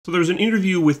So there's an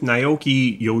interview with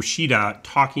Naoki Yoshida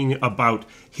talking about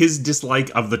his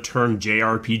dislike of the term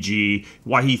JRPG,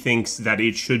 why he thinks that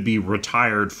it should be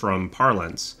retired from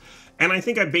parlance. And I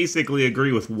think I basically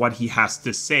agree with what he has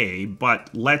to say, but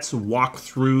let's walk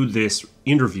through this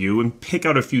interview and pick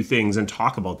out a few things and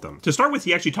talk about them. To start with,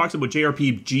 he actually talks about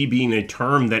JRPG being a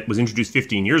term that was introduced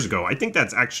 15 years ago. I think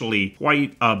that's actually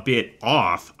quite a bit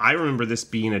off. I remember this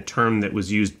being a term that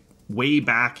was used way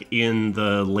back in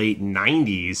the late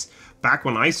 90s, back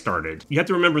when I started. You have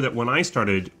to remember that when I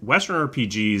started, Western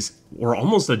RPGs were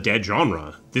almost a dead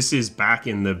genre. This is back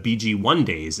in the BG1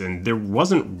 days, and there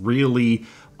wasn't really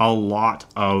a lot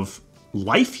of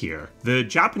life here. The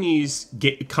Japanese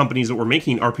companies that were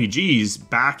making RPGs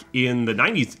back in the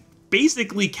 90s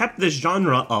basically kept this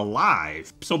genre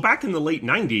alive. So back in the late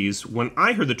 90s, when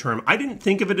I heard the term, I didn't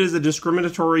think of it as a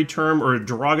discriminatory term or a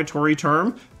derogatory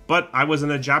term, but I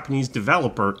wasn't a Japanese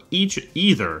developer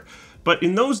either. But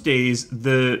in those days,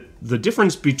 the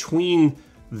difference between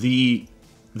the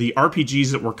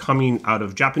RPGs that were coming out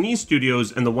of Japanese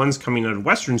studios and the ones coming out of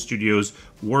Western studios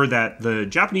were that the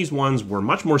Japanese ones were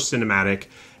much more cinematic,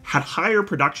 had higher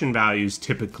production values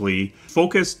typically,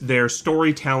 focused their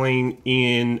storytelling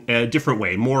in a different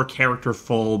way, more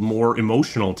characterful, more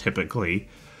emotional typically.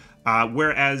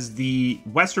 Whereas the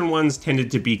Western ones tended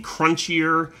to be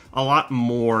crunchier, a lot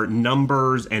more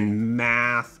numbers and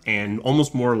math, and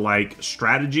almost more like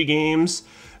strategy games.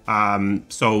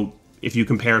 So if you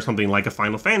compare something like a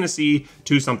Final Fantasy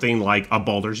to something like a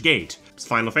Baldur's Gate.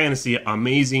 Final Fantasy,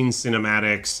 amazing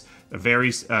cinematics, a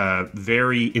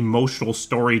very emotional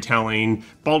storytelling.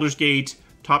 Baldur's Gate,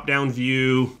 top-down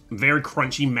view, very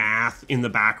crunchy math in the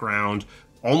background,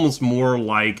 almost more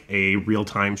like a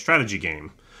real-time strategy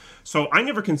game. So I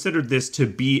never considered this to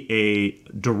be a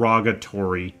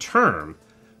derogatory term.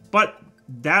 But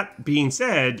that being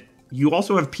said, you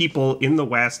also have people in the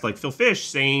West, like Phil Fish,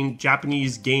 saying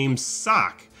Japanese games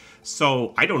suck.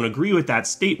 So I don't agree with that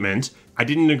statement. I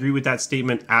didn't agree with that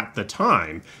statement at the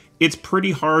time. It's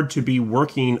pretty hard to be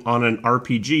working on an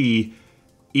RPG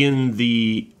in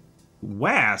the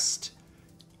West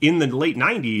in the late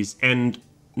 90s and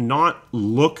not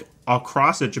look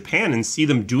across at Japan and see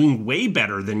them doing way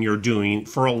better than you're doing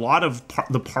for a lot of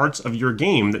the parts of your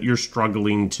game that you're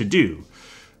struggling to do.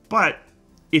 But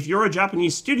if you're a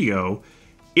Japanese studio,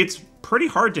 it's pretty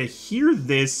hard to hear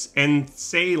this and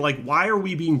say, like, why are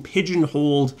we being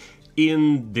pigeonholed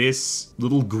in this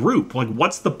little group? Like,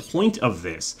 what's the point of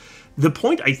this? The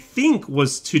point, I think,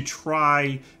 was to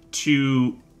try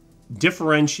to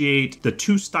differentiate the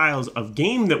two styles of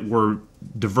game that were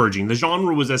diverging. The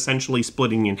genre was essentially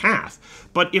splitting in half.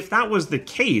 But if that was the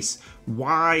case,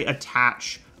 why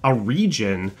attach a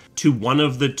region to one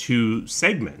of the two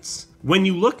segments? When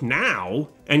you look now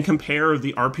and compare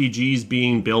the RPGs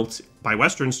being built by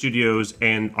Western studios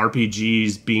and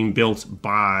RPGs being built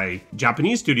by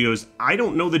Japanese studios, I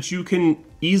don't know that you can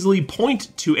easily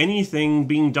point to anything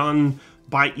being done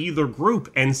by either group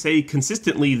and say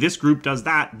consistently, this group does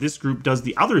that, this group does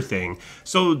the other thing.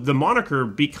 So the moniker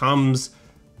becomes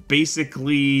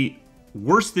basically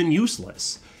worse than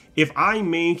useless. If I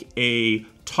make a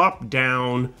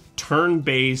top-down,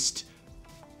 turn-based,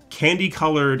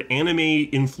 candy-colored,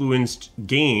 anime-influenced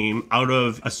game out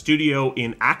of a studio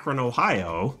in Akron,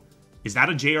 Ohio, is that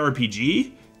a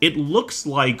JRPG? It looks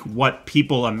like what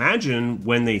people imagine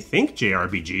when they think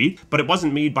JRPG, but it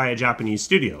wasn't made by a Japanese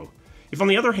studio. If, on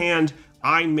the other hand,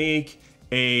 I make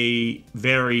a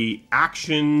very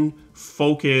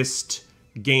action-focused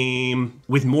game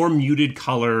with more muted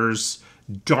colors,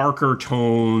 darker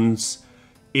tones,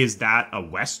 is that a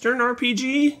Western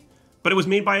RPG? But it was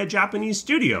made by a Japanese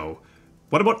studio.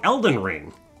 What about Elden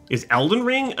Ring? Is Elden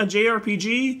Ring a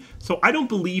JRPG? So I don't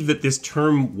believe that this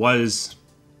term was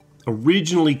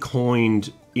originally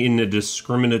coined in a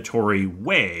discriminatory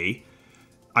way.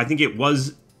 I think it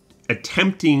was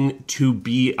attempting to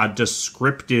be a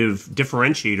descriptive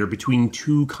differentiator between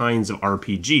two kinds of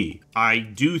RPG. I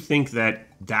do think that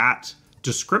that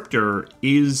descriptor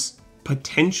is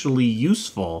potentially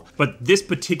useful, but this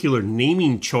particular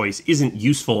naming choice isn't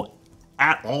useful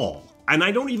at all. And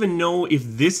I don't even know if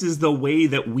this is the way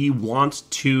that we want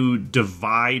to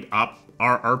divide up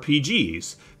our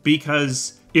RPGs,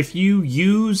 because if you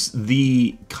use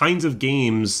the kinds of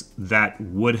games that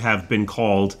would have been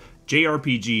called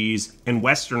JRPGs and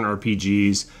Western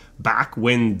RPGs back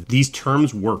when these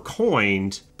terms were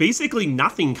coined, basically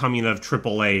nothing coming out of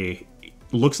AAA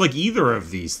looks like either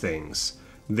of these things.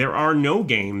 There are no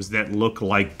games that look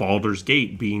like Baldur's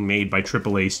Gate being made by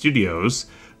AAA studios.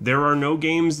 There are no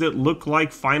games that look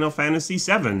like Final Fantasy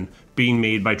VII being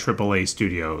made by AAA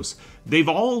studios. they've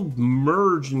all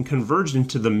merged and converged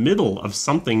into the middle of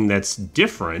something that's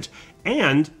different.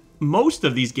 And most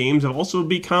of these games have also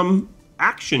become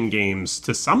action games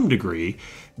to some degree,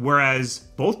 whereas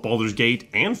both Baldur's Gate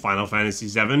and Final Fantasy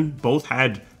VII both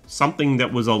had something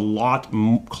that was a lot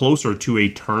closer to a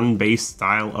turn-based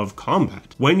style of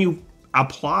combat. When you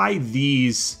apply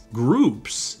these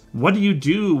groups, what do you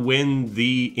do when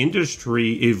the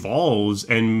industry evolves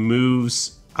and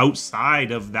moves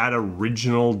outside of that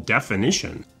original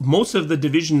definition? Most of the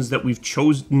divisions that we've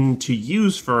chosen to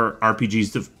use for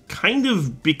RPGs have kind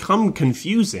of become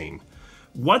confusing.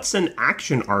 What's an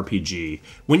action RPG?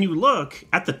 When you look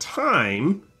at the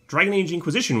time, Dragon Age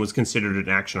Inquisition was considered an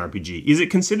action RPG. Is it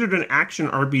considered an action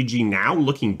RPG now,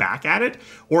 looking back at it?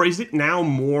 Or is it now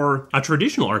more a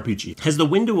traditional RPG? Has the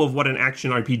window of what an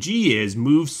action RPG is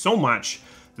moved so much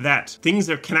that things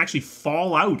that can actually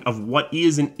fall out of what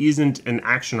is and isn't an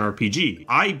action RPG?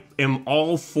 I am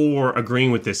all for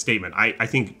agreeing with this statement. I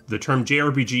think the term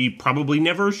JRPG probably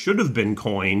never should have been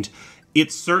coined.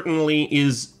 It certainly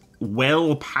is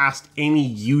well past any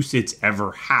use it's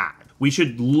ever had. We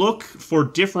should look for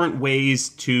different ways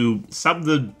to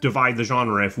subdivide the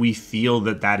genre if we feel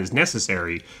that that is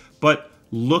necessary, but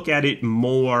look at it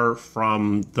more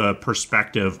from the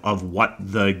perspective of what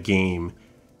the game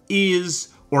is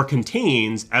or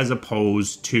contains as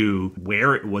opposed to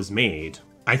where it was made.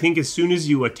 I think as soon as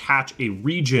you attach a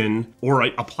region or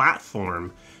a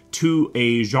platform to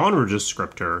a genre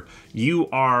descriptor, you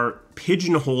are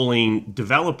pigeonholing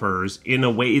developers in a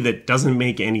way that doesn't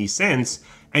make any sense,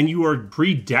 and you are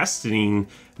predestining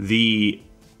the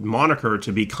moniker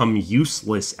to become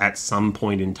useless at some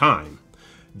point in time.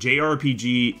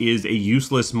 JRPG is a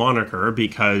useless moniker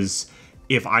because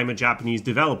if I'm a Japanese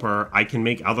developer, I can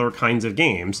make other kinds of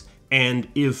games. And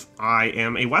if I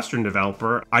am a Western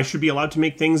developer, I should be allowed to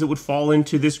make things that would fall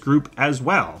into this group as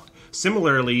well.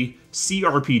 Similarly,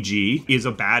 CRPG is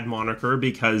a bad moniker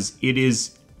because it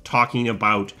is talking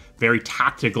about very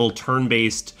tactical,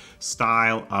 turn-based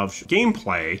style of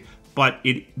gameplay, but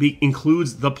it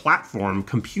includes the platform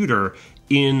computer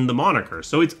in the moniker.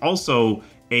 So it's also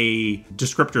a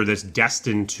descriptor that's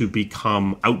destined to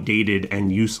become outdated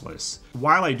and useless.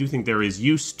 While I do think there is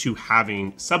use to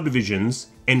having subdivisions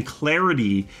and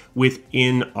clarity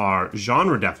within our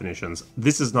genre definitions,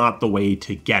 this is not the way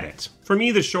to get it. For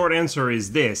me, the short answer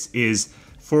is this, is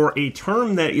for a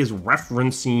term that is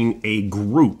referencing a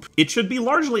group, it should be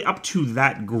largely up to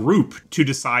that group to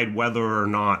decide whether or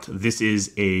not this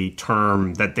is a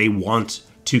term that they want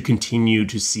to continue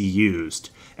to see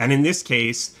used. And in this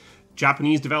case,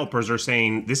 Japanese developers are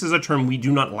saying, this is a term we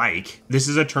do not like. This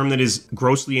is a term that is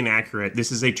grossly inaccurate.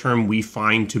 This is a term we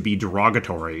find to be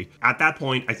derogatory. At that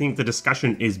point, I think the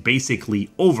discussion is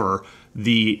basically over.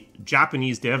 The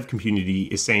Japanese dev community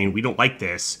is saying, we don't like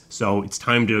this, so it's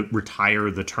time to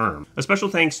retire the term. A special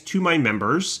thanks to my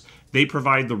members. They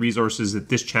provide the resources that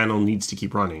this channel needs to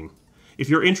keep running. If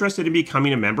you're interested in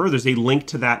becoming a member, there's a link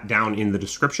to that down in the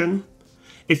description.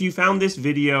 If you found this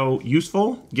video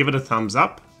useful, give it a thumbs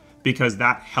up, because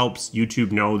that helps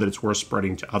YouTube know that it's worth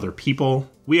spreading to other people.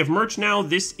 We have merch now.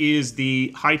 This is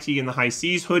the High Tea and the High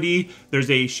Seas hoodie.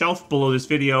 There's a shelf below this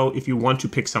video if you want to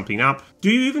pick something up. Do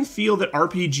you even feel that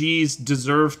RPGs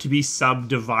deserve to be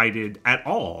subdivided at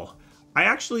all? I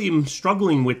actually am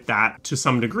struggling with that to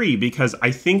some degree, because I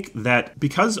think that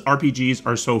because RPGs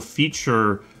are so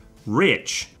feature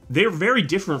rich, they're very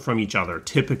different from each other,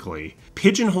 typically.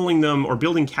 Pigeonholing them or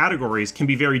building categories can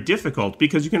be very difficult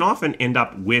because you can often end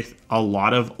up with a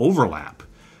lot of overlap.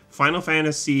 Final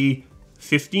Fantasy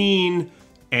 15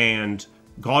 and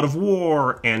God of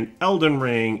War and Elden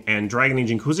Ring and Dragon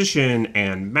Age Inquisition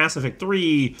and Mass Effect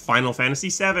 3, Final Fantasy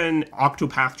 7,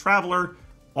 Octopath Traveler,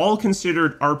 all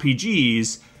considered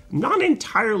RPGs. Not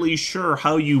entirely sure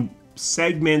how you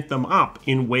segment them up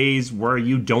in ways where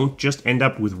you don't just end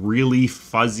up with really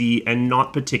fuzzy and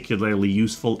not particularly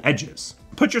useful edges.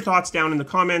 Put your thoughts down in the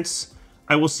comments.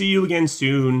 I will see you again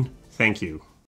soon. Thank you.